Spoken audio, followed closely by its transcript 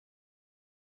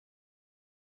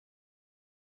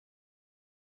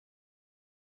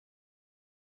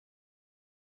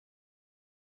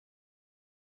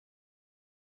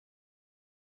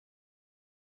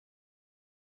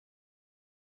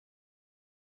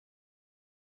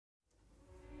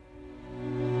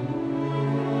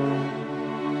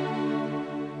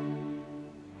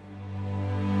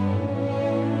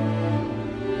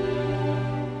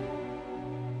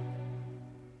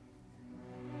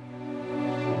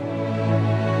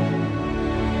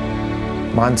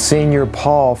Msgr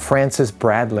Paul Francis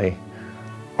Bradley,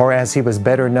 or as he was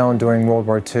better known during World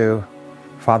War II,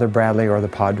 Father Bradley or the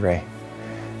Padre.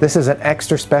 This is an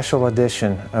extra special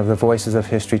edition of the Voices of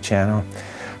History channel.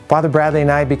 Father Bradley and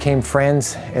I became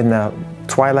friends in the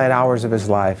twilight hours of his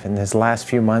life, in his last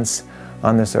few months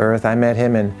on this earth. I met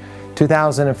him in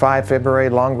 2005, February,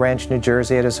 Long Branch, New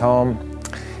Jersey, at his home.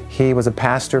 He was a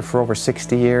pastor for over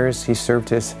 60 years. He served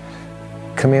his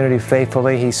community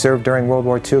faithfully. He served during World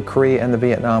War II, Korea, and the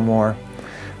Vietnam War.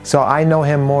 So I know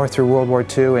him more through World War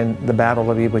II and the Battle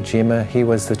of Iwo Jima. He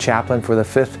was the chaplain for the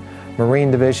 5th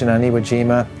Marine Division on Iwo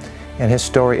Jima, and his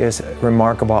story is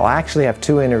remarkable. I actually have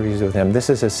 2 interviews with him. This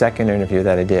is his 2nd interview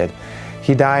that I did.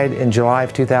 He died in July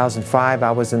of 2005.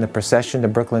 I was in the procession to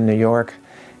Brooklyn, New York,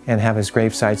 and have his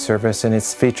graveside service, and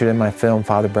it's featured in my film,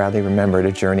 Father Bradley Remembered,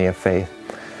 A Journey of Faith.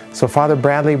 So Father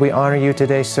Bradley, we honor you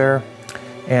today, sir.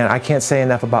 And I can't say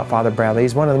enough about Father Bradley.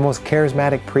 He's one of the most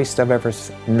charismatic priests I've ever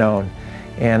known.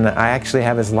 And I actually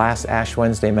have his last Ash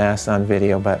Wednesday Mass on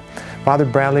video. But Father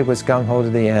Bradley was gung-ho to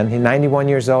the end. He's 91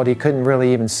 years old. He couldn't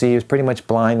really even see. He was pretty much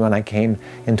blind when I came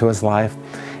into his life.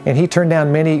 And he turned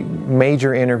down many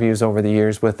major interviews over the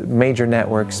years with major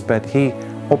networks, but he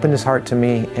opened his heart to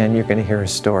me, and you're going to hear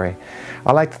his story.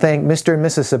 I'd like to thank Mr. and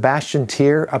Mrs. Sebastian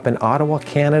Tier up in Ottawa,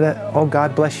 Canada. Oh,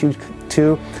 God bless you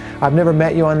too. I've never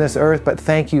met you on this earth, but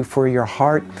thank you for your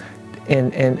heart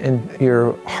and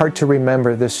your heart to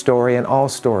remember this story and all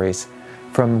stories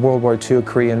from World War II,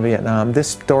 Korea, and Vietnam. This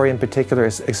story in particular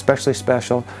is especially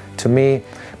special to me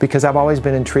because I've always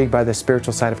been intrigued by the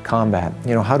spiritual side of combat.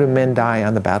 You know, how do men die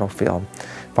on the battlefield?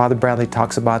 Father Bradley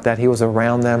talks about that. He was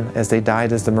around them as they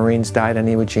died, as the Marines died on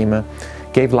Iwo Jima,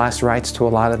 gave last rites to a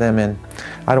lot of them, and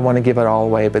I don't want to give it all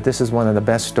away, but this is one of the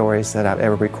best stories that I've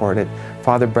ever recorded.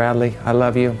 Father Bradley, I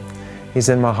love you. He's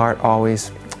in my heart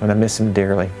always, and I miss him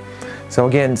dearly. So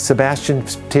again, Sebastian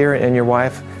Tier and your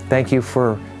wife, thank you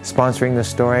for sponsoring this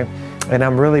story. And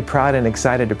I'm really proud and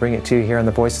excited to bring it to you here on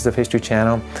the Voices of History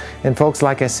channel. And folks,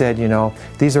 like I said, you know,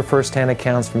 these are first-hand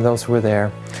accounts from those who were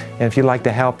there. And if you'd like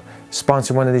to help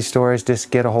sponsor one of these stories,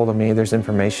 just get a hold of me. There's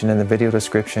information in the video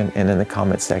description and in the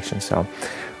comment section. So,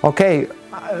 okay,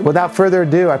 without further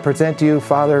ado, I present to you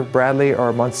Father Bradley,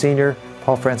 or Msgr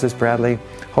Paul Francis Bradley.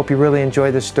 Hope you really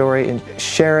enjoy this story and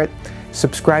share it.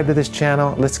 Subscribe to this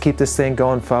channel. Let's keep this thing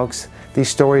going, folks. These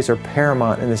stories are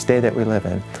paramount in this day that we live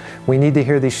in. We need to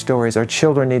hear these stories. Our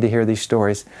children need to hear these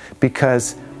stories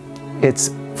because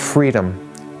it's freedom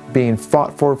being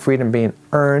fought for, freedom being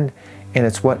earned, and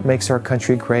it's what makes our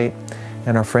country great,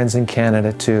 and our friends in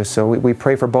Canada too. So we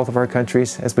pray for both of our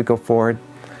countries as we go forward.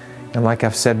 And like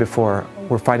I've said before,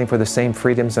 we're fighting for the same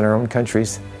freedoms in our own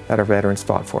countries that our veterans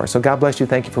fought for. So God bless you.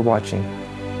 Thank you for watching.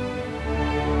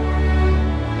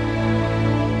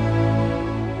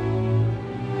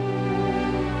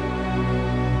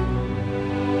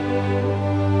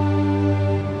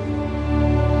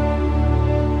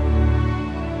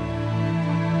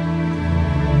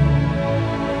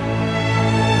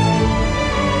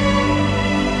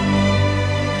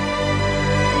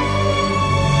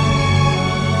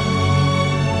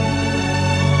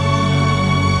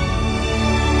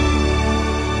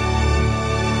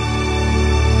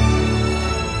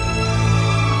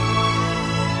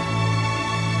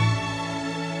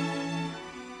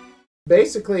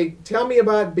 Basically, tell me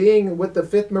about being with the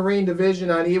 5th Marine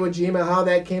Division on Iwo Jima, how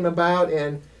that came about,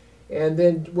 and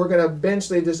then we're going to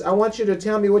eventually just, I want you to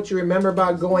tell me what you remember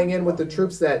about going in with the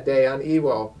troops that day on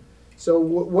Iwo. So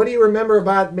what do you remember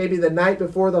about maybe the night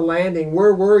before the landing?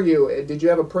 Where were you? Did you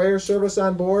have a prayer service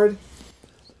on board?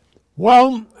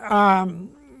 Well,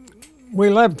 we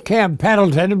left Camp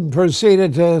Pendleton and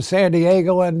proceeded to San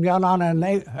Diego and got on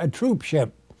a troop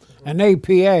ship, an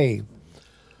APA.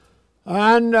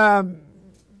 And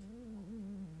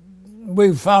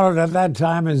we followed at that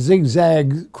time a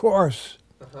zigzag course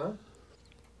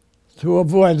to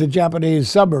avoid the Japanese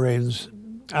submarines.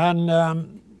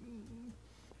 And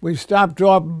we stopped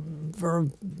off for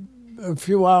a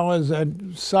few hours at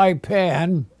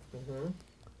Saipan.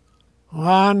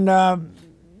 And I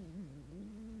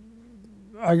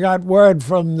got word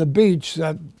from the beach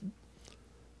that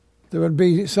there would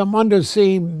be some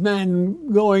undersea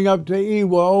men going up to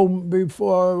Iwo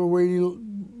before we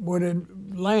would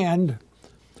land,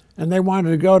 and they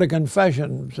wanted to go to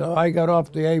confession. So I got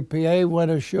off the APA, went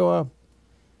ashore,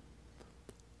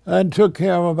 and took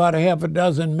care of about half a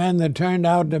dozen men that turned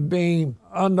out to be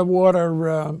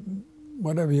underwater,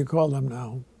 whatever you call them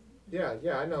now. Yeah,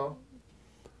 I know.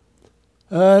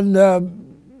 And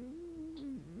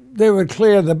they would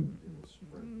clear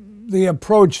the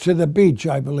approach to the beach,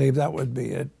 I believe that would be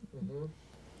it,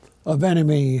 of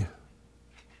enemy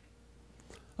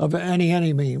of any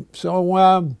enemy.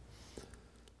 So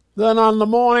then on the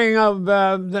morning of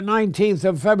the 19th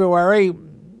of February,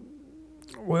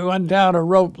 we went down a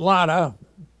rope ladder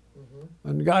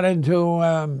and got into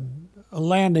a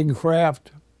landing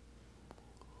craft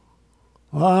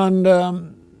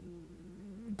and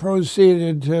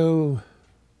proceeded to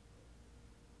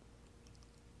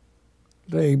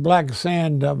the black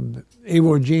sand of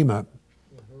Iwo Jima.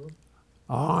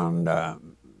 And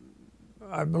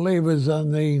I believe it was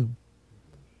on the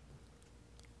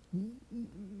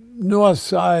north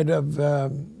side of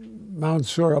Mount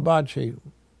Suribachi.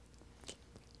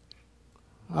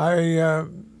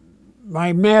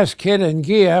 My mask kit and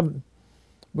gear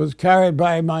was carried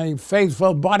by my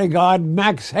faithful bodyguard,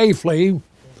 Max Hafley,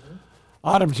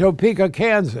 out of Topeka,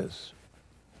 Kansas.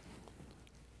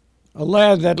 A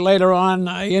lad that later on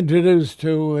I introduced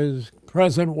to his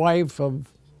present wife of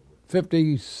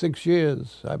 56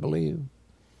 years, I believe,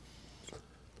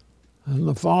 and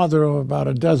the father of about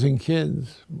a dozen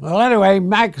kids. Well, anyway,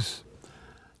 Max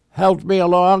helped me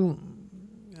along,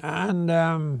 and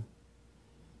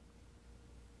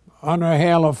under a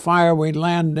hail of fire we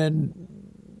landed,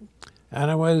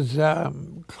 and it was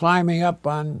climbing up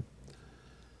on,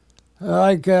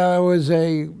 like it was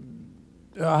a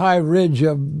high ridge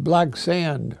of black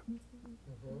sand,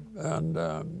 and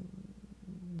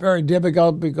very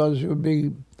difficult because it would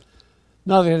be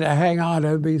nothing to hang on.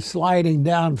 It would be sliding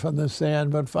down from the sand,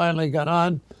 but finally got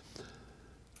on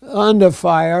under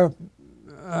fire.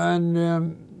 And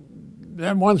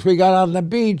then once we got on the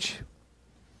beach,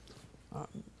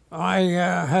 I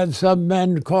had some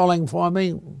men calling for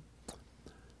me,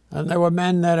 and there were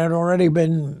men that had already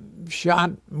been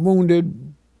shot,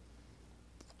 wounded,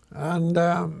 and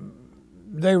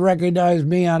they recognized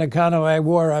me on account of I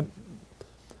wore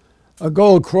a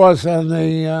gold cross on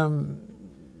the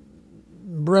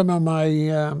brim of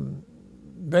my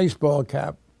baseball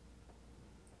cap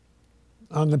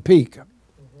on the peak.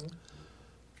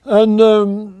 And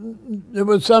there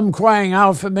was some crying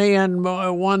out for me, and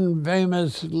one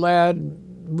famous lad,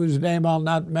 whose name I'll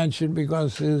not mention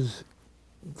because he's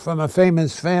from a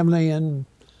famous family in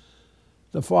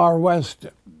the far west,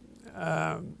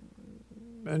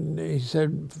 and he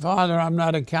said, "Father, I'm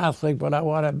not a Catholic, but I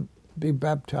want to be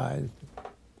baptized."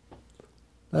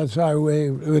 That's how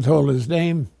we told his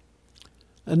name,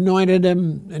 anointed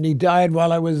him, and he died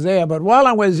while I was there. But while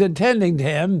I was attending to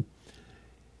him,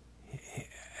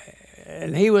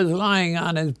 and he was lying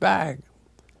on his back,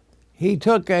 he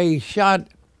took a shot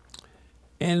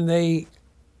in the,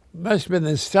 must have been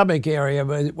the stomach area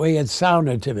where it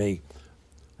sounded to me,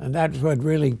 and that's what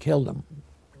really killed him.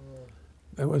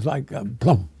 It was like a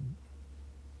plump,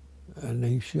 and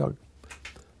he shook.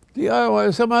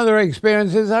 Some other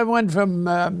experiences, I went from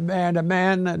man to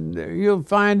man, and you'll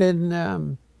find in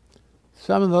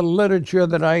some of the literature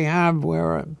that I have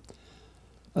where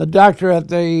a doctor at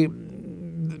the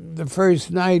first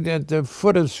night at the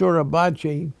foot of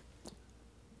Suribachi,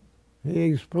 he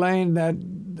explained that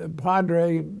the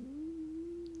padre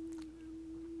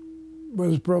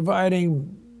was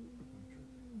providing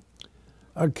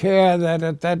a care that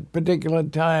at that particular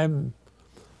time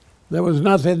there was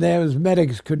nothing there as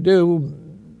medics could do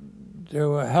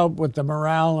to help with the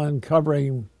morale and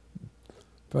covering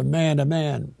from man to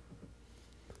man.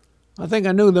 I think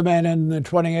I knew the man in the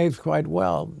 28th quite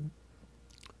well.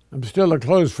 I'm still a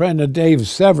close friend of Dave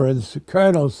Severance,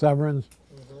 Colonel Severance,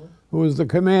 who was the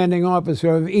commanding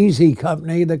officer of Easy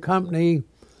Company, the company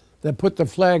that put the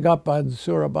flag up on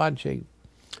Suribachi.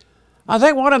 I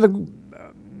think one of the,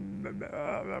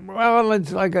 well,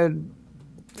 it's like a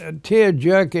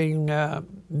tear-jerking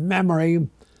memory.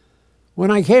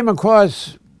 When I came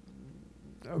across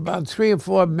about 3 or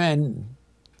 4 men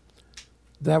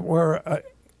that were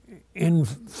in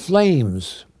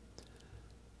flames.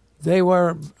 They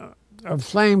were a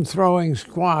flame-throwing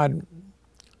squad,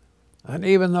 and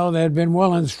even though they'd been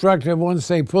well instructed, once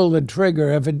they pull the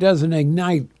trigger, if it doesn't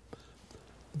ignite,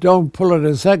 don't pull it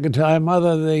a second time,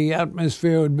 other the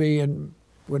atmosphere would be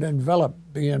enveloped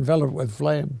with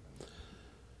flame.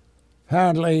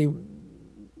 Apparently,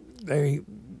 they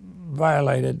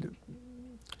violated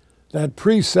that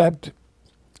precept,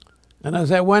 and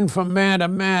as I went from man to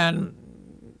man,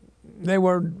 they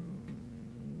were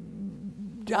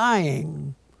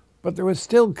dying, but they were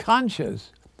still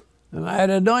conscious. And I had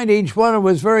to anoint each one. It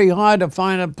was very hard to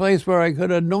find a place where I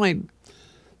could anoint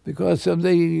because of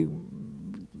the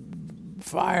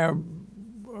fire.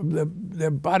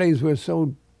 Their bodies were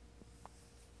so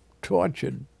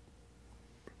tortured.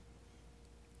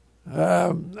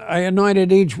 I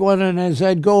anointed each one, and as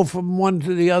I'd go from one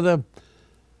to the other,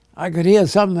 I could hear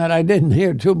something that I didn't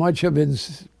hear too much of in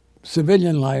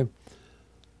civilian life.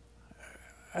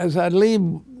 As I leave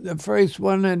the first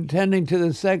one and tending to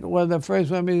the second one, the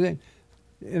first one be saying,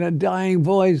 in a dying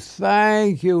voice,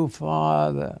 "Thank you,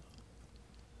 Father."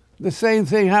 The same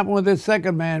thing happened with the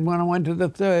second man when I went to the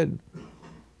third.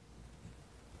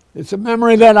 It's a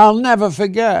memory that I'll never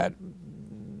forget,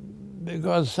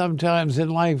 because sometimes in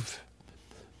life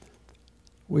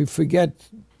we forget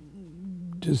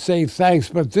to say thanks,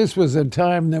 but this was a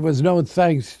time there was no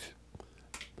thanks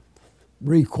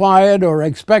required or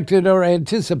expected or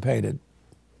anticipated.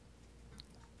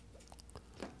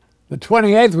 The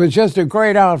 28th was just a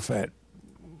great outfit,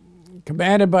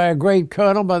 commanded by a great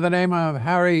colonel by the name of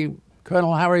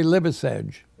Colonel Harry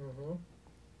Liversedge. Mm-hmm.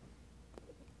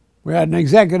 We had an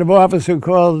executive officer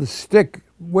called Stick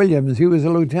Williams. He was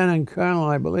a lieutenant colonel,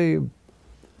 I believe.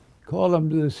 Called him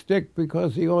the Stick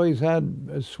because he always had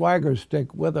a swagger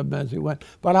stick with him as he went.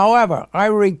 But however, I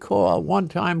recall one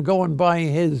time going by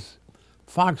his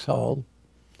foxhole,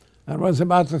 and it was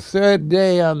about the third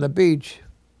day on the beach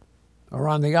or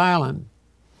on the island.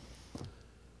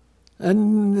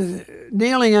 And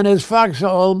kneeling in his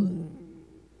foxhole,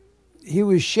 he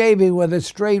was shaving with a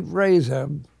straight razor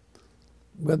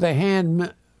with a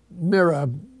hand mirror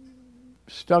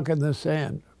stuck in the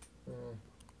sand.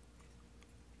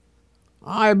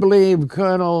 I believe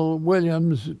Colonel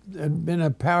Williams had been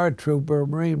a paratrooper, a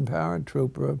Marine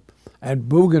paratrooper at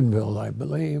Bougainville, I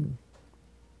believe.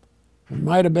 It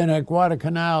might have been at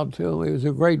Guadalcanal, too. He was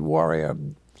a great warrior,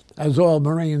 as all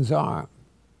Marines are.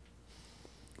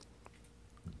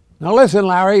 Now listen,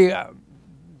 Larry,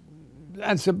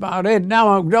 that's about it.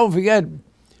 Now, don't forget,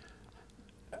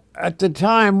 at the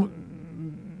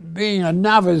time, being a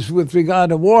novice with regard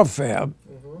to warfare,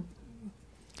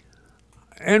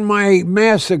 in my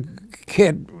mass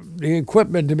kit, the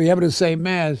equipment to be able to say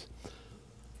mass,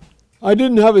 I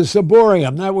didn't have a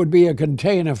ciborium. That would be a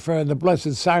container for the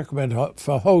Blessed Sacrament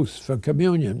for hosts, for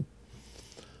communion.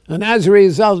 And as a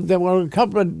result, there were a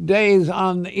couple of days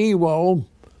on the EWO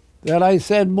that I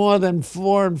said more than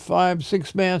 4, 5,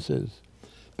 6 masses,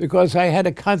 because I had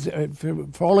to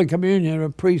for Holy Communion, a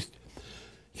priest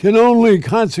can only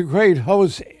consecrate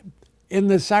hosts in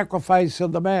the sacrifice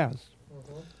of the Mass.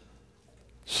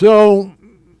 So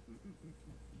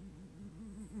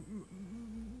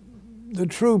the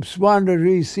troops wanted to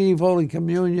receive Holy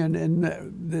Communion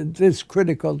in this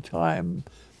critical time,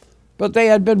 but they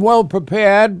had been well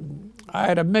prepared. I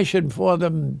had a mission for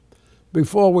them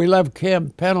before we left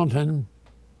Camp Pendleton,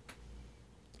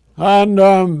 and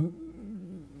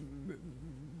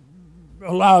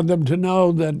allowed them to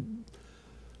know that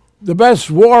the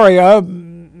best warrior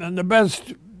and the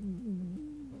best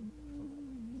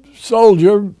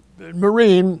soldier,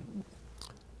 Marine,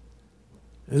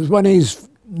 is when he's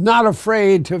not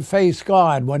afraid to face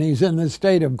God, when he's in the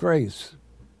state of grace,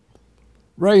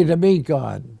 ready to meet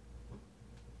God.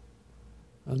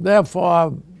 And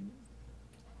therefore,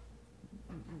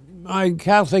 my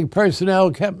Catholic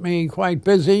personnel kept me quite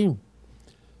busy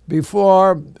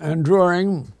before and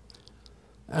during,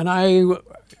 and I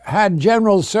had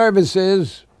general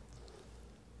services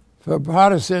for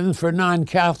Protestants, for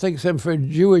non-Catholics, and for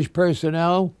Jewish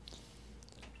personnel.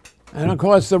 And of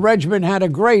course, the regiment had a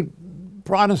great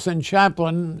Protestant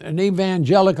chaplain, an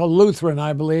evangelical Lutheran,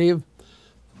 I believe,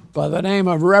 by the name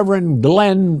of Reverend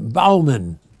Glenn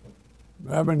Bauman.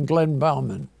 Reverend Glenn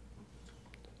Bauman.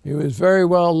 He was very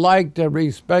well liked and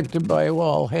respected by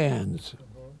all hands.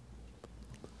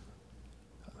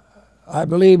 I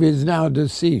believe he's now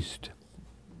deceased.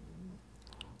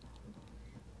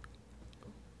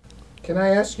 Can I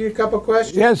ask you a couple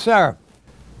questions? Yes, sir.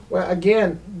 Well,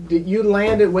 again, you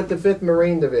landed with the 5th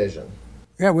Marine Division.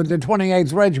 Yeah, with the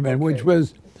 28th Regiment, which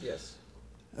was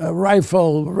a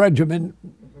rifle regiment.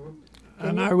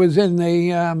 And I was in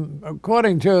the,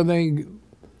 according to the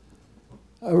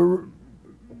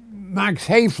Max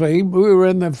Hafley, we were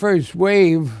in the first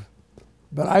wave,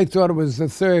 but I thought it was the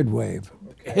third wave,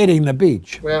 hitting the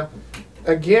beach. Well,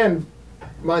 again,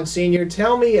 Monsignor,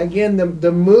 tell me again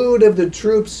the mood of the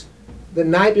troops the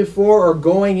night before or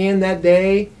going in that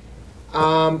day.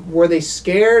 Were they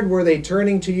scared? Were they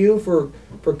turning to you for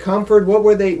comfort? What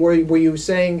were they? Were you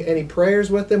saying any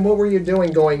prayers with them? What were you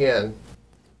doing going in?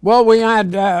 Well, we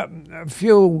had a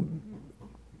few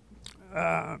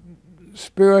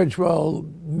spiritual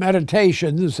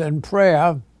meditations and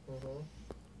prayer,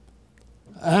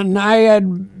 and I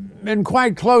had been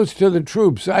quite close to the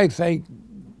troops, I think,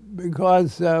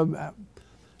 because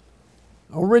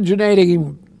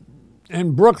originating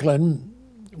in Brooklyn,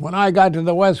 when I got to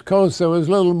the West Coast, there was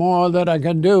little more that I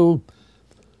could do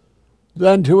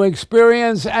than to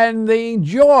experience and the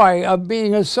joy of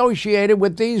being associated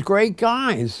with these great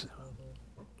guys.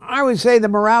 I would say the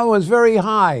morale was very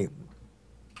high.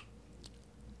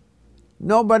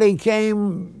 Nobody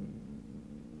came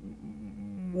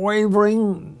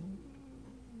wavering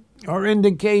or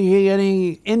indicating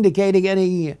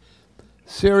any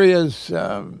serious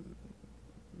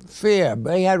fear.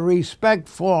 They had respect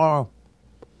for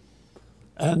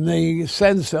and the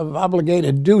sense of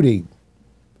obligated duty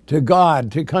to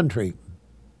God, to country,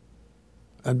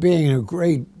 and being a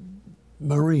great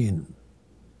Marine.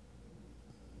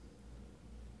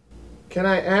 Can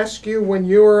I ask you, when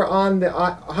you were on the,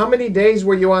 how many days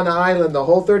were you on the island? The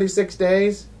whole 36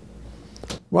 days?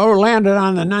 Well, we landed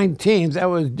on the 19th. That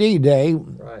was D-Day.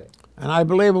 Right. And I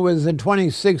believe it was the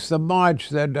 26th of March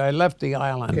that I left the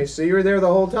island. Okay, so you were there the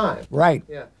whole time? Right.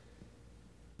 Yeah.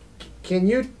 Can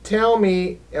you tell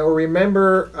me, or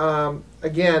remember,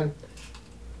 again,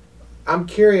 I'm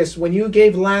curious, when you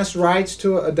gave last rites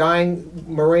to a dying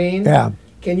Marine, Yeah.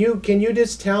 Can you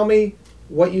just tell me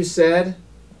what you said?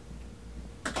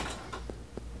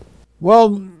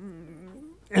 Well,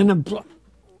 in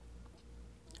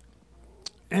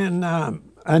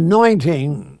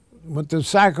anointing with the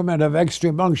sacrament of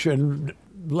extreme unction,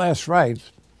 last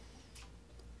rites,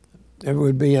 it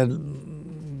would be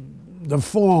the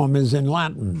form is in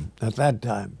Latin at that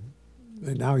time.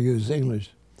 They now use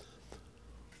English.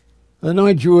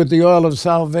 Anoint you with the oil of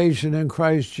salvation in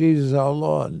Christ Jesus our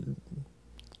Lord,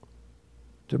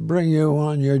 to bring you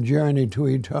on your journey to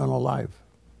eternal life.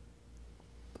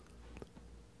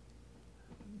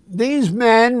 These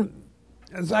men,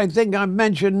 as I think I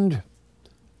mentioned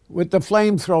with the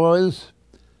flamethrowers,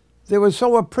 they were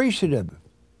so appreciative.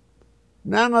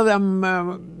 None of them,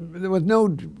 there was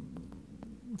no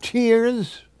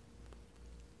tears.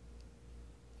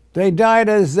 They died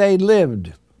as they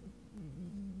lived.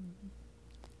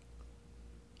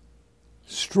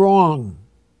 Strong,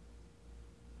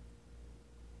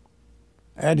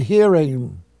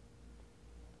 adhering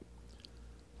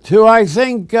to, I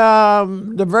think,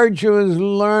 the virtues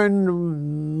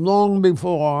learned long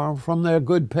before from their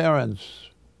good parents,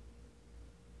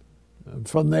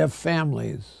 from their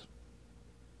families,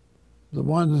 the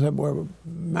ones that were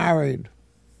married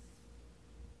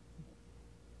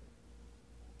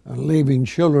and leaving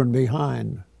children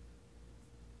behind.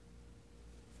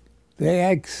 They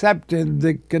accepted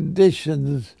the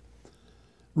conditions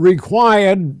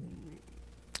required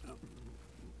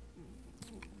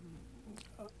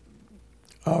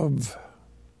of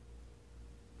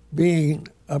being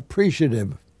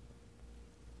appreciative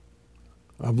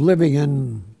of living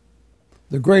in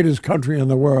the greatest country in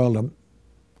the world,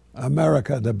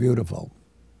 America the Beautiful.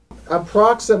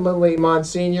 Approximately,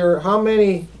 Monsignor, how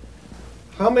many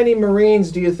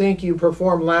Marines do you think you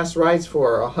performed last rites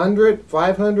for? 100,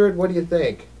 500? What do you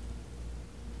think?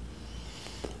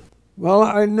 Well,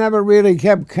 I never really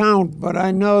kept count, but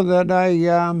I know that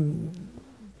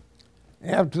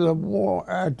after the war,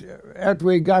 after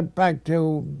we got back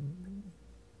to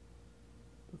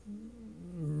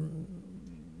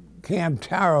Camp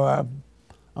Tarawa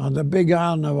on the Big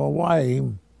Island of Hawaii,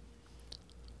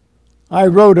 I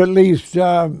wrote at least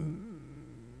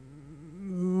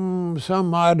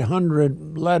some odd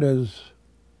 100 letters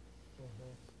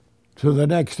to the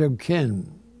next of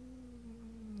kin.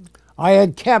 I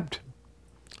had kept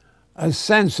a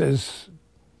census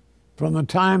from the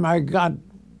time I got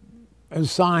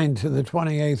assigned to the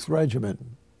 28th Regiment.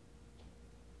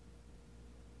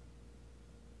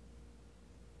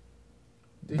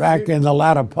 Back in the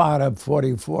latter part of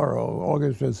 44, or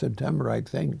August or September, I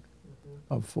think,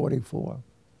 of 44.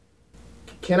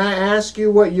 Can I ask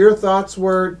you what your thoughts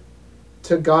were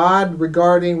to God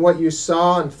regarding what you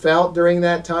saw and felt during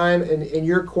that time, and in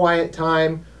your quiet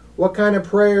time? What kind of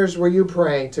prayers were you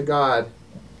praying to God?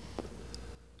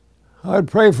 I'd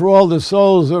pray for all the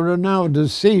souls that are now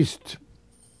deceased,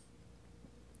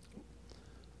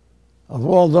 of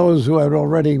all those who had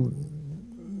already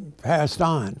passed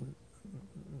on,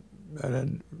 that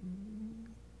had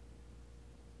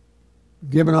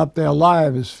given up their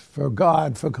lives for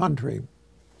God, for country.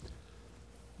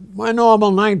 My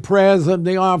normal night prayers of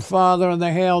the Our Father and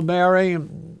the Hail Mary,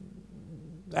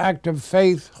 act of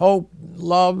faith, hope,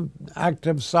 love, act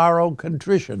of sorrow,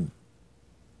 contrition.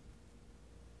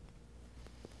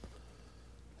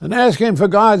 And asking for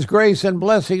God's grace and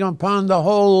blessing upon the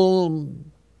whole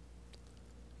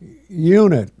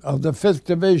unit of the 5th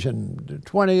Division, the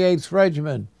 28th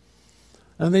Regiment,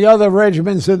 and the other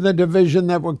regiments in the division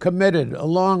that were committed,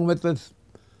 along with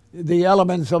the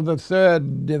elements of the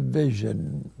 3rd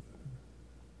Division.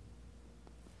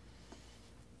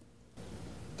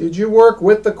 Did you work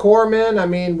with the corpsmen? I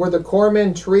mean, were the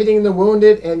corpsmen treating the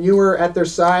wounded and you were at their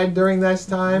side during this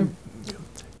time?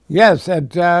 Yes,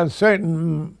 at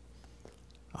certain,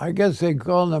 I guess they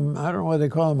call them, I don't know what they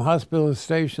call them, hospital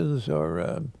stations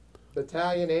or...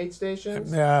 Battalion aid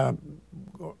stations? I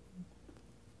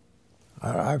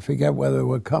forget whether they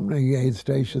were company aid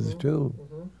stations too.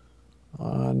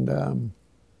 And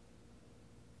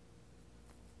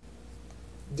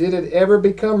did it ever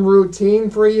become routine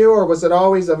for you, or was it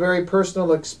always a very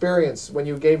personal experience when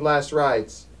you gave last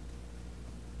rites?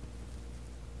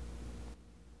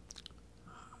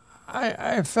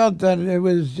 I felt that it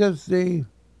was just the...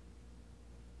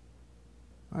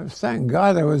 I was thanking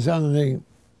God I was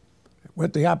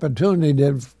with the opportunity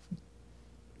to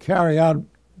carry out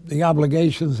the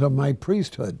obligations of my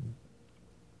priesthood.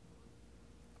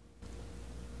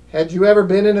 Had you ever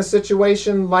been in a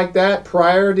situation like that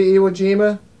prior to Iwo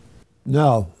Jima?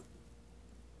 No.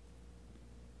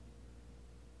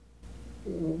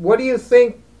 What do you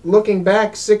think, looking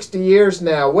back 60 years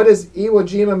now, what does Iwo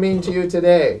Jima mean to you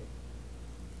today?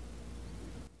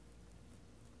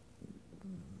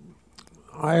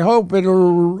 I hope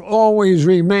it'll always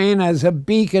remain as a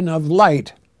beacon of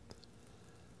light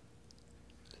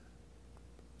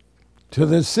to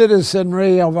the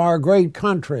citizenry of our great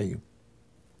country,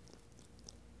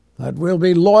 that we'll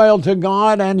be loyal to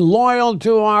God and loyal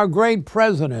to our great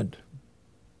president,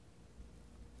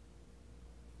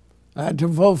 and to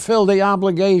fulfill the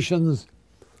obligations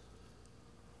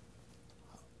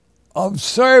of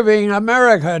serving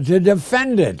America, to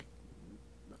defend it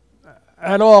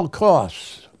at all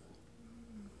costs.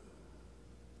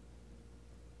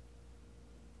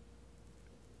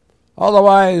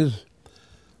 Otherwise,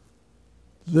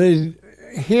 the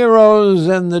heroes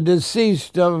and the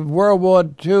deceased of World War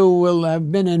II will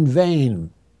have been in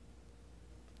vain.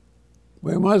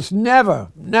 We must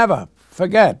never, never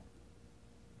forget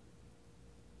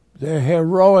their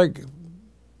heroic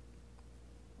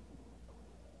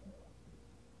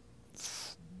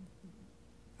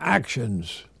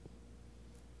actions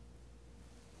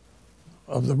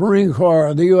of the Marine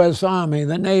Corps, the U.S. Army,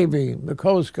 the Navy, the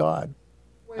Coast Guard,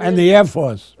 and the Air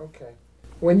Force. Okay.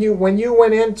 When you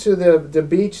went into the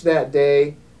beach that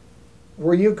day,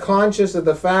 were you conscious of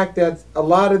the fact that a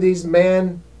lot of these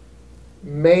men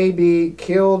may be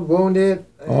killed, wounded,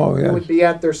 and you would be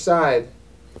at their side?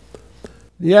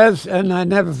 Yes, and I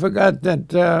never forgot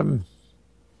that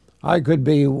I could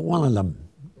be one of them.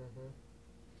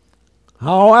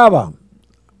 However,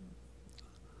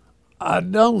 I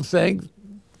don't think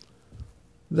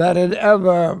that it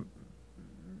ever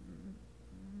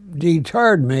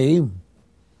deterred me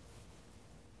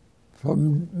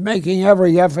from making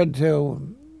every effort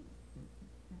to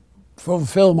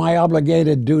fulfill my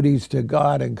obligated duties to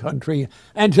God and country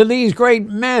and to these great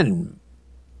men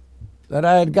that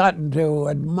I had gotten to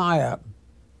admire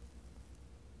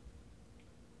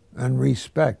and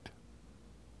respect.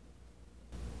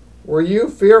 Were you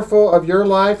fearful of your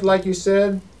life, like you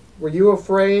said? Were you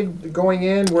afraid going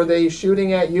in? Were they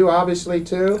shooting at you, obviously,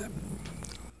 too?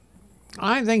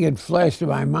 I think it flashed in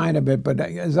my mind a bit, but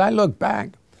as I look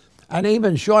back, and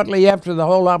even shortly after the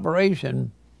whole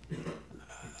operation,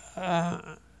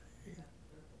 it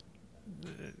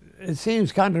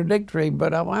seems contradictory,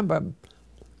 but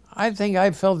I think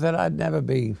I felt that I'd never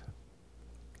be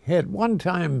hit. One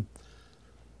time,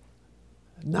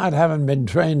 not having been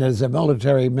trained as a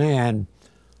military man,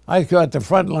 I thought the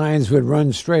front lines would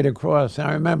run straight across.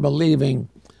 I remember leaving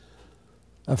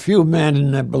a few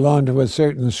men that belonged to a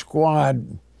certain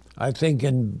squad, I think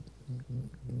in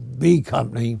B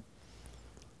Company,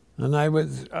 and I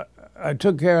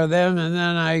took care of them, and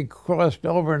then I crossed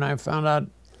over and I found out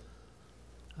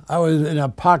I was in a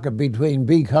pocket between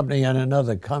B Company and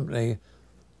another company.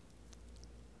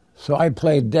 So I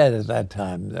played dead at that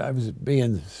time. I was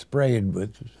being sprayed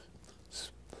with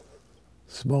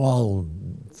small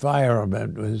fire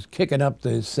that was kicking up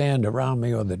the sand around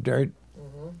me or the dirt.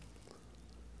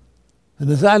 And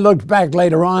as I looked back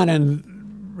later on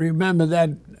and remember that,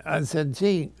 I said,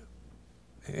 gee,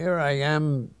 here I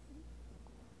am,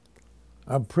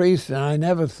 a priest, and I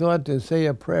never thought to say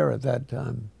a prayer at that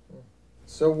time.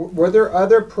 So were there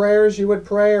other prayers you would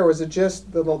pray, or was it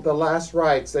just the last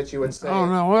rites that you would say? Oh,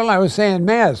 no, well, I was saying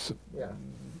Mass. Yeah.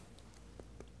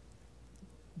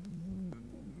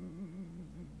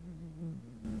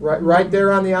 Right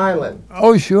there on the island?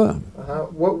 Oh, sure.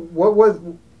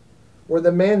 Were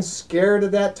the men scared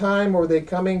at that time? Were they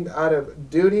coming out of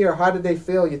duty, or how did they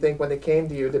feel, you think, when they came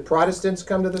to you? Did Protestants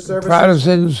come to the services?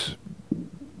 Protestants,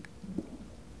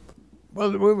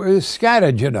 well, we were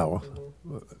scattered, you know.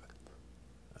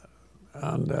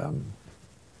 And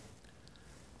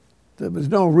there was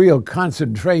no real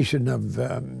concentration of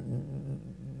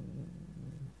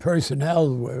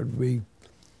personnel where we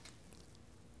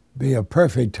be a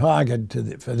perfect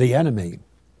target for the enemy.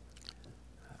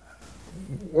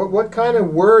 What kind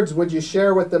of words would you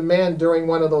share with the men during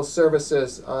one of those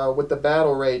services with the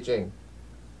battle raging?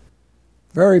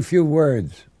 Very few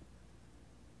words.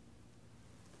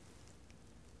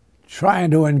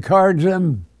 Trying to encourage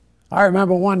them. I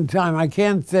remember one time, I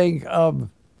can't think of,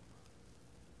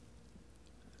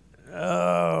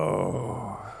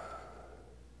 I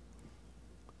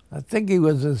think he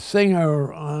was a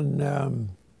singer on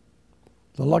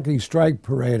the Lucky Strike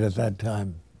Parade at that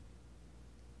time.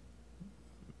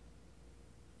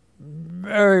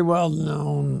 Very well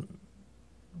known.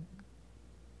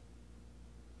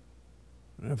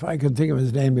 If I could think of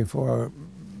his name before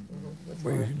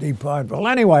we depart. Well,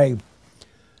 anyway,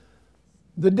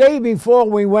 the day before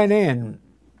we went in,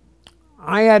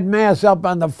 I had mass up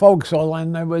on the forecastle,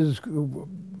 and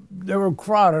they were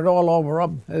crowded all over.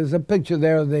 There's a picture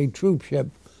there of the troop ship.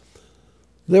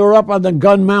 They were up on the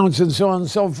gun mounts and so on and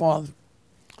so forth.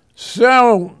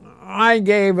 So I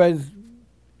gave a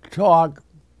talk,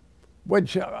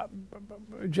 which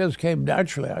just came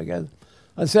naturally, I guess.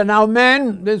 I said, now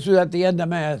men, this was at the end of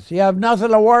Mass, you have nothing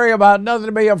to worry about, nothing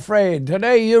to be afraid.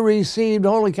 Today you received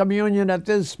Holy Communion at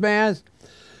this Mass.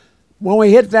 When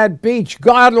we hit that beach,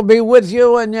 God will be with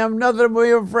you and you have nothing to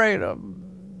be afraid of.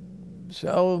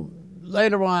 So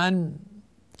later on,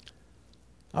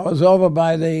 I was over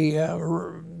by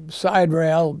the side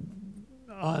rail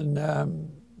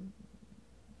on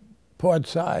port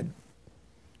side.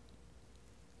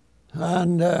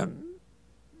 And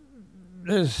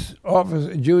this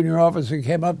junior officer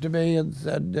came up to me and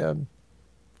said,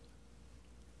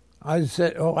 I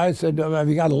said, have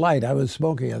you got a light? I was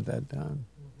smoking at that time.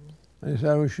 I said,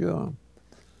 oh, sure.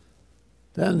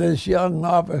 Then this young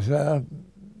officer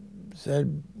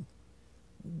said,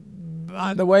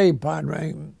 by the way,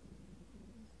 Padre,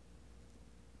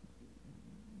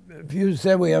 if you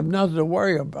said we have nothing to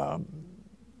worry about,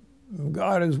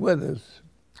 God is with us,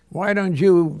 why don't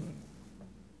you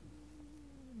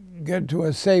get to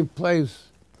a safe place,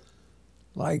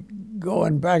 like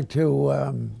going back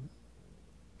to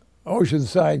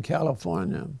Oceanside,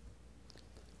 California?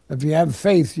 If you have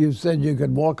faith, you said you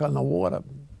could walk on the water.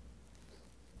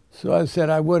 So I said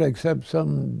I would, except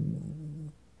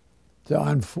some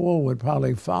darn fool would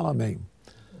probably follow me.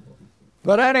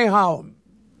 But anyhow,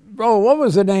 bro, what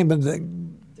was the name of the...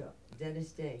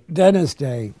 Dennis Day. Dennis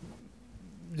Day.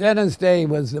 Dennis Day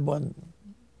was the one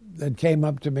that came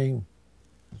up to me.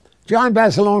 John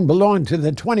Basilone belonged to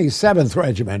the 27th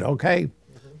Regiment, okay?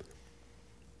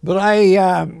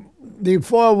 But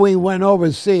before we went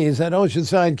overseas at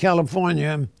Oceanside,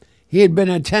 California, he had been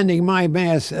attending my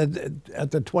Mass at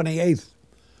the 28th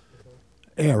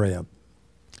area.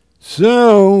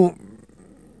 So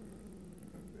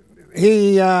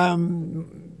he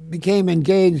became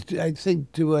engaged, I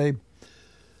think, to a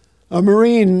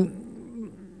Marine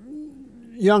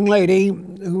young lady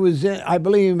who was, I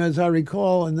believe, as I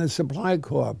recall, in the Supply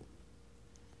Corps.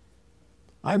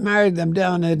 I married them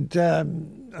down at,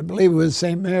 I believe it was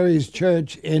St. Mary's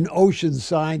Church in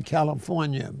Oceanside,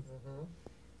 California.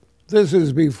 This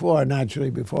is before,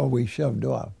 naturally, before we shoved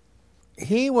off.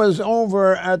 He was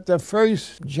over at the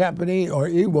first Japanese, or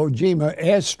Iwo Jima,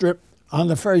 airstrip on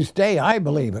the first day, I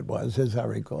believe it was, as I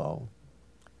recall,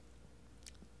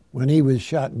 when he was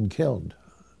shot and killed.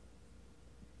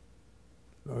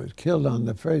 He was killed on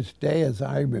the first day, as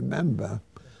I remember,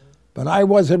 but I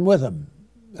wasn't with him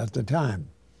at the time.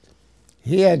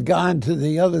 He had gone to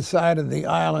the other side of the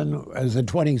island, as the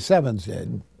 27th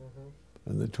did.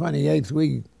 And the 28th,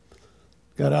 we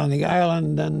got on the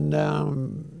island,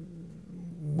 and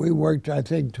we worked, I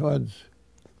think, towards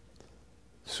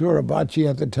Suribachi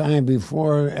at the time.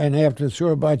 Before and after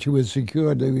Suribachi was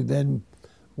secured, we then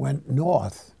went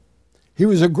north. He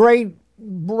was a great,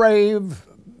 brave,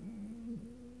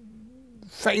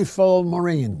 faithful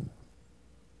Marine.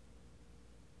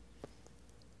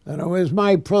 And it was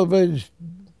my privilege,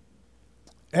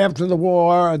 after the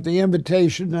war, at the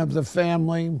invitation of the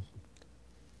family,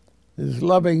 his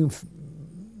loving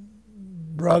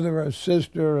brother or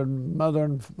sister and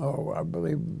mother, or I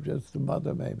believe just the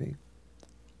mother maybe,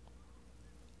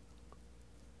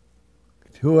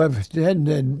 to have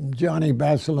attended Johnny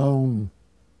Basilone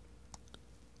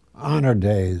honor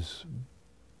days,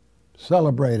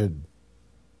 celebrated.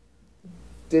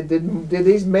 Did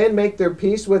these men make their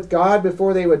peace with God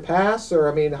before they would pass? Or,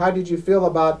 I mean, how did you feel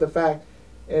about the fact?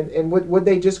 And would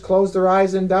they just close their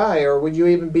eyes and die? Or would you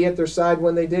even be at their side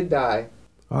when they did die?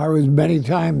 I was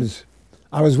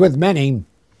with many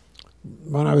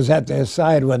when I was at their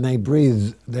side when they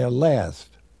breathed their last.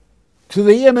 To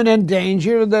the imminent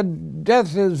danger, the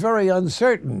death is very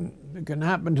uncertain. It can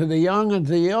happen to the young and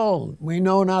to the old. We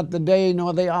know not the day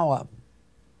nor the hour.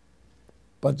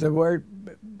 But the word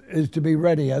is to be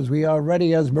ready. As we are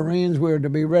ready as Marines, we're to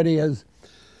be ready as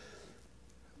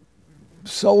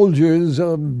soldiers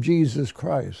of Jesus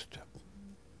Christ.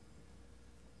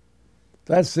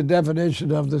 That's the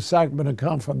definition of the sacrament of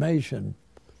confirmation,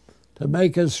 to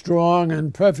make us strong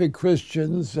and perfect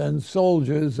Christians and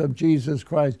soldiers of Jesus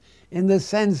Christ, in the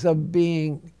sense of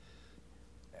being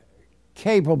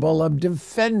capable of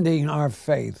defending our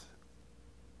faith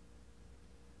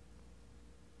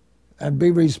and be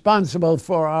responsible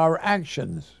for our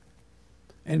actions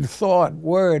in thought,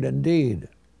 word, and deed.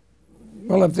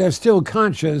 Well, if they're still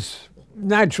conscious,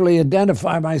 naturally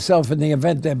identify myself in the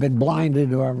event they've been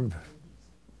blinded or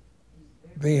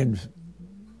being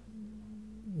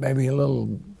maybe a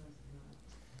little,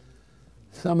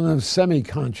 some of them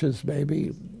semi-conscious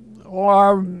maybe,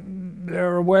 or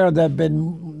they're aware they've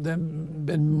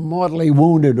been mortally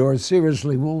wounded or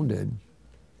seriously wounded.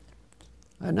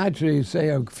 I naturally say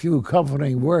a few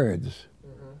comforting words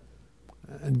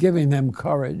and giving them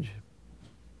courage.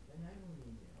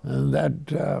 And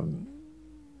that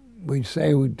we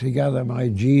say together, my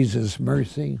Jesus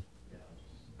mercy.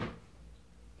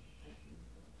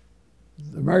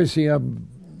 The mercy of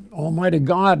Almighty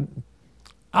God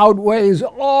outweighs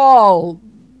all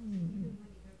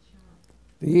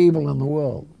the evil in the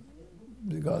world,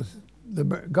 because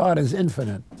God is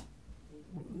infinite.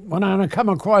 When I come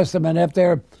across them, and if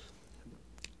they're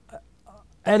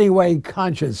anyway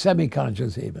conscious,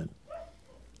 semi-conscious even,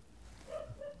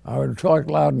 I would talk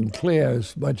loud and clear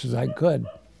as much as I could.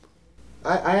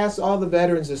 I asked all the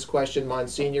veterans this question,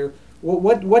 Monsignor.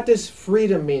 What does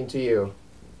freedom mean to you?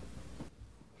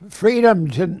 Freedom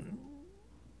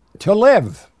to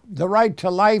live, the right to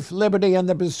life, liberty, and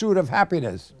the pursuit of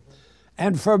happiness,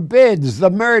 and forbids the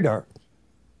murder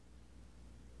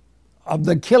of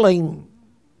the killing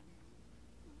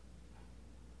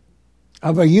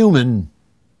of a human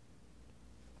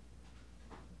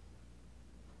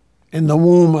in the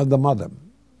womb of the mother.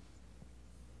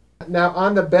 Now,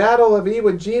 on the Battle of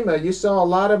Iwo Jima, you saw a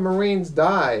lot of Marines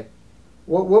die.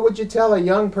 What would you tell a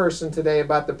young person today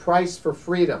about the price for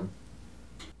freedom?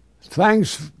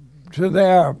 Thanks to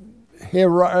their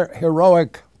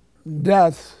heroic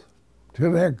death,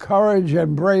 to their courage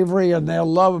and bravery and their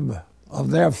love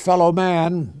of their fellow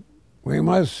man, we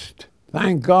must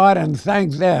thank God and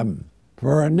thank them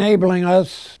for enabling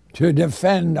us to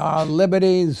defend our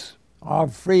liberties, our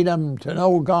freedom to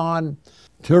know God,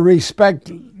 to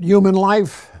respect human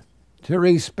life, to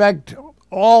respect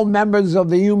all members of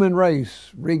the human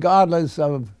race, regardless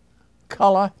of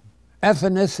color,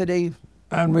 ethnicity,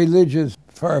 and religious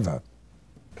fervor.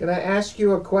 Can I ask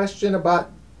you a question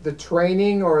about the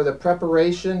training or the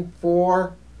preparation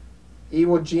for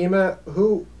Iwo Jima?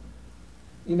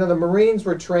 The Marines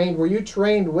were trained. Were you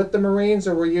trained with the Marines,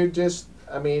 or were you just,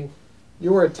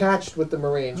 you were attached with the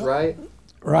Marines, right?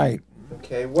 Right.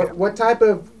 Okay. What type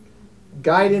of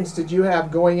guidance did you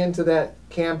have going into that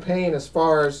campaign as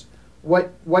far as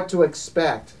what to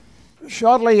expect?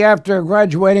 Shortly after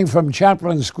graduating from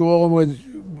Chaplain School, was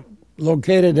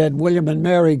located at William and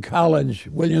Mary College,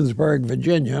 Williamsburg,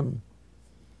 Virginia.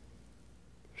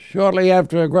 Shortly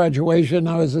after graduation,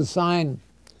 I was assigned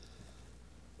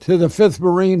to the 5th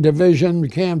Marine Division,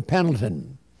 Camp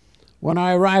Pendleton. When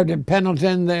I arrived at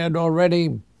Pendleton, they had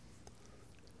already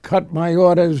cut my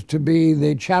orders to be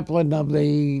the chaplain of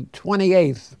the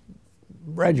 28th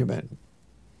Regiment.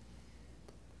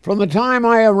 From the time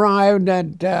I arrived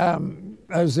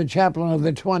as the chaplain of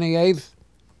the 28th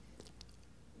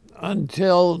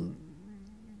until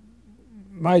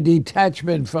my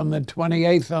detachment from the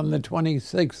 28th on the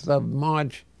 26th of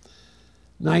March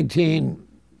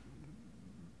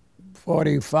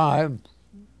 1945.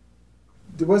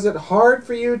 Was it hard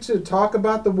for you to talk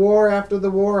about the war after the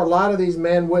war? A lot of these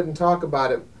men wouldn't talk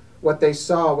about it, what they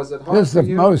saw. Was it hard This is for the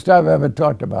you? most I've ever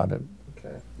talked about it.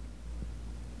 Okay.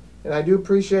 And I do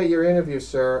appreciate your interview,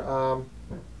 sir.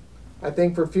 I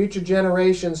think for future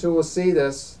generations who will see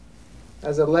this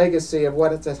as a legacy of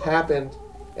what has happened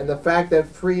and the fact that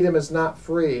freedom is not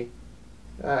free,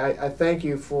 I thank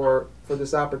you for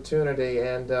this opportunity.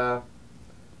 And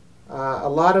a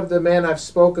lot of the men I've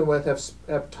spoken with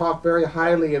have talked very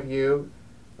highly of you.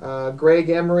 Greg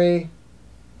Emery,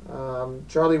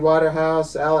 Charlie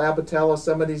Waterhouse, Al Abatello,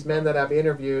 some of these men that I've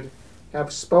interviewed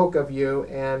have spoke of you.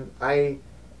 And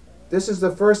this is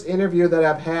the first interview that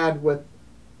I've had with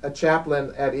a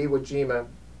chaplain at Iwo Jima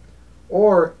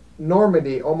or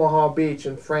Normandy, Omaha Beach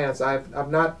in France. I've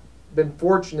not been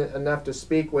fortunate enough to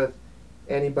speak with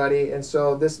anybody. And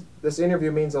so this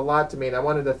interview means a lot to me, and I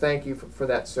wanted to thank you for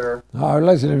that, sir. Oh,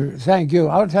 listen, thank you.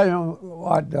 I'll tell you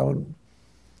what, though.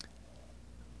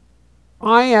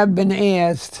 I have been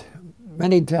asked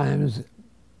many times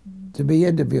to be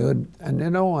interviewed, and you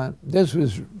know what? This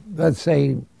was, let's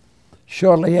say,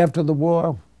 shortly after the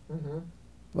war,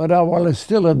 but I was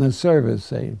still in the service,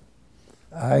 see.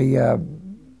 I have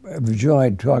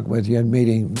enjoyed talking with you and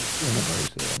meeting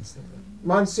universities.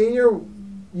 Monsignor,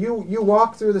 you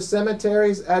walked through the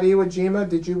cemeteries at Iwo Jima,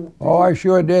 did you? Oh, I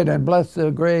sure did, and blessed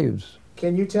their graves.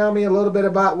 Can you tell me a little bit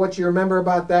about what you remember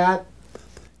about that?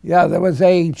 Yeah, there was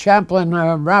a chaplain,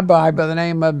 rabbi by the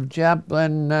name of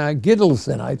Chaplain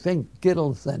Gittleson, I think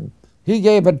Gittleson. He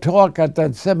gave a talk at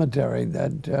that cemetery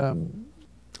that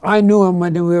I knew him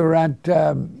when we were at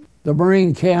the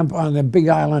Marine camp on the big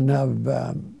island of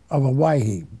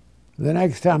Hawaii. The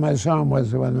next time I saw him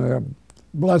was when we were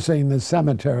blessing the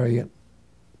cemetery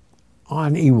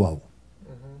on Iwo.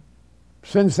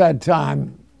 Since that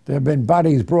time, there have been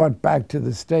bodies brought back to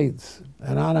the States,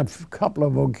 and on a couple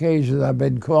of occasions I've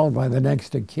been called by the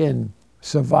next of kin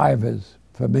survivors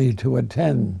for me to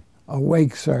attend a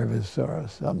wake service or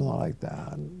something like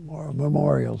that, or a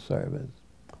memorial service,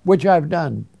 which I've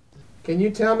done. Can you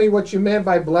tell me what you meant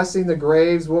by blessing the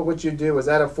graves? What would you do? Is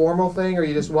that a formal thing, or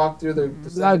you just walk through the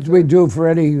cemetery? That's what we do for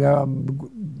any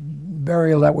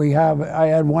burial that we have. I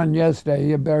had one yesterday.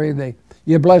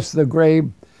 You bless the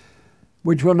grave,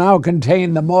 which will now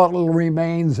contain the mortal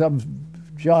remains of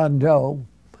John Doe.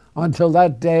 Until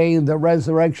that day, the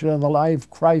resurrection of the life,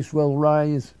 Christ will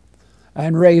rise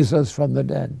and raise us from the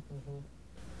dead.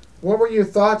 What were your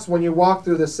thoughts when you walked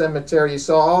through the cemetery? You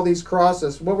saw all these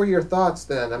crosses. What were your thoughts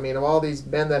then? I mean, of all these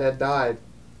men that had died.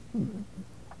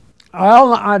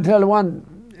 I'll tell you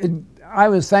one, I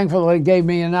was thankful that it gave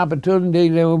me an opportunity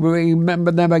to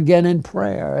remember them again in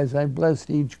prayer as I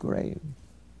blessed each grave.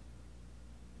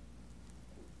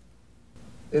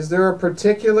 Is there a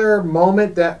particular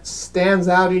moment that stands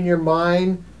out in your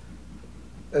mind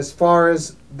as far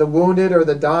as the wounded or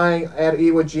the dying at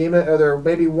Iwo Jima? Are there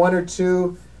maybe one or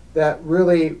two that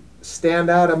really stand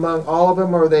out among all of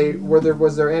them, or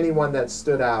was there anyone that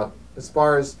stood out as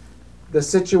far as the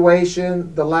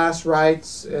situation, the last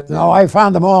rites? No, I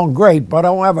found them all great, but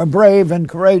however brave and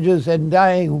courageous and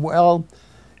dying well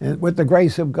and with the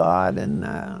grace of God.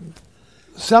 And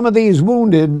some of these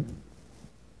wounded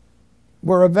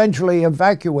were eventually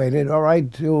evacuated, all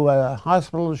right, to a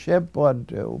hospital ship or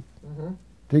to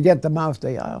get them off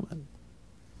the island.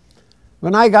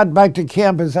 When I got back to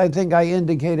campus, I think I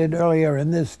indicated earlier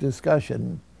in this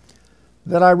discussion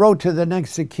that I wrote to the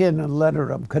next of kin a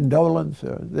letter of condolence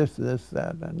or this,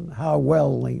 that, and how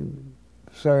well he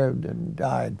served and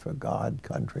died for God,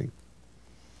 country.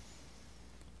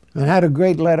 And had a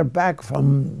great letter back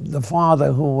from the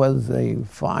father who was a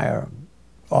fire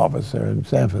officer in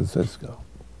San Francisco.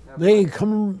 The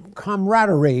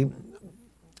camaraderie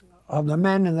of the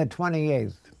men in the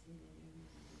 28th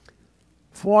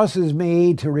forces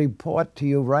me to report to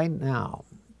you right now.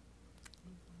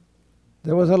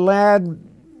 There was a lad,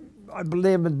 I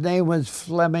believe his name was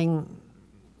Fleming,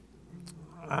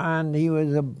 and he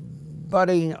was a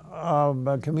buddy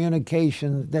of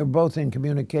communications. They were both in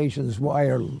communications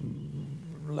wire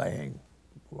laying,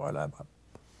 whatever.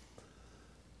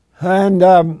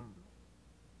 And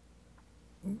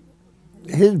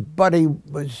his buddy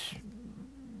was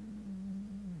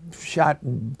shot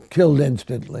and killed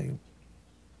instantly.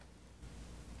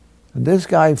 And this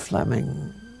guy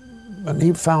Fleming, when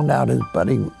he found out his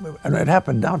buddy, and it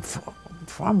happened not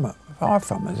far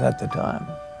from us at the time,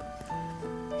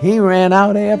 he ran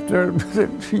out after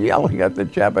yelling at the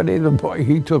Japanese boy.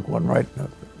 He took one right in the...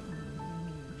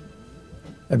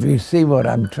 If you see what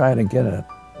I'm trying to get at,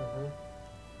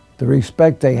 the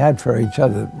respect they had for each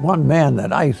other. One man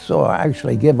that I saw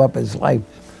actually give up his life,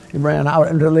 he ran out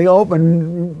into the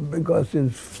open because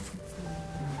his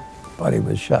buddy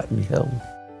was shot and killed.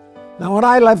 Now, when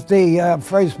I left the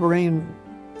 1st Marine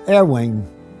Air Wing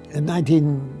in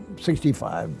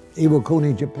 1965,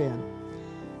 Iwakuni, Japan,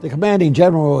 the commanding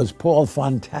general was Paul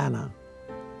Fontana,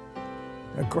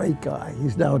 a great guy.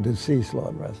 He's now deceased,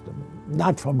 Lord rest him,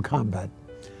 not from combat.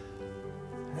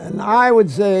 And I would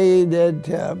say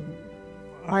that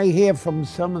I hear from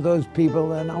some of those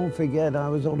people, and don't forget, I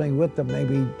was only with them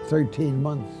maybe 13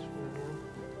 months.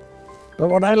 But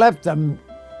when I left them,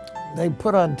 they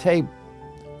put on tape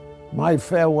my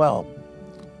farewell.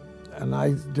 And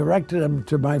I directed them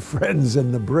to my friends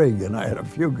in the brig, and I had a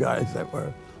few guys that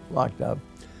were locked up.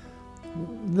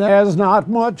 There's not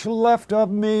much left of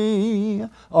me,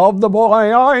 of the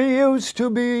boy I used to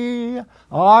be.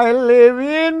 I live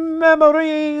in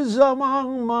memories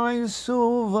among my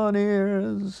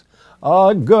souvenirs.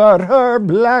 A girder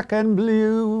black and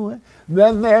blue,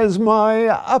 then there's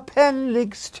my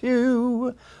appendix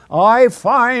too. I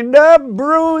find a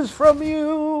bruise from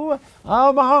you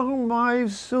among my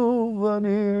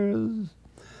souvenirs.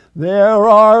 There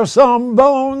are some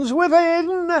bones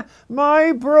within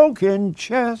my broken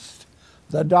chest.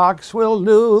 The docs will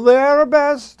do their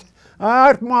best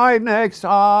at my next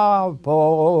operation.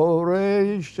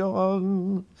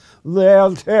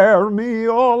 They'll tear me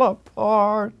all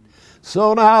apart.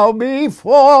 So now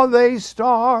before they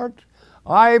start,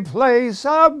 I place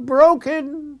a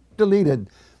broken, deleted,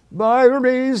 by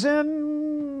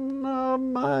reason of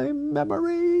my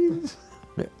memories.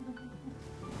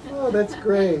 Oh, that's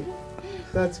great.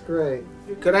 That's great.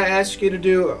 Could I ask you to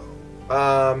do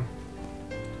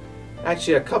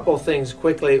actually a couple things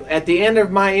quickly? At the end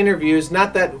of my interviews,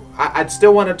 not that I'd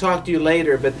still want to talk to you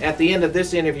later, but at the end of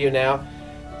this interview now,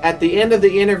 at the end of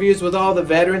the interviews with all the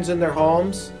veterans in their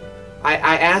homes, I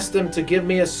asked them to give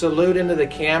me a salute into the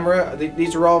camera.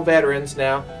 These are all veterans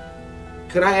now.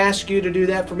 Could I ask you to do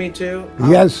that for me too?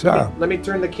 Yes, sir. Let me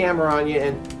turn the camera on you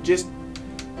and just,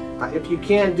 if you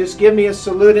can, just give me a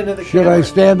salute into the camera. Should I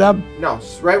stand up? No,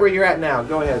 right where you're at now.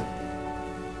 Go ahead.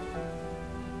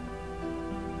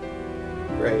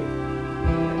 Great.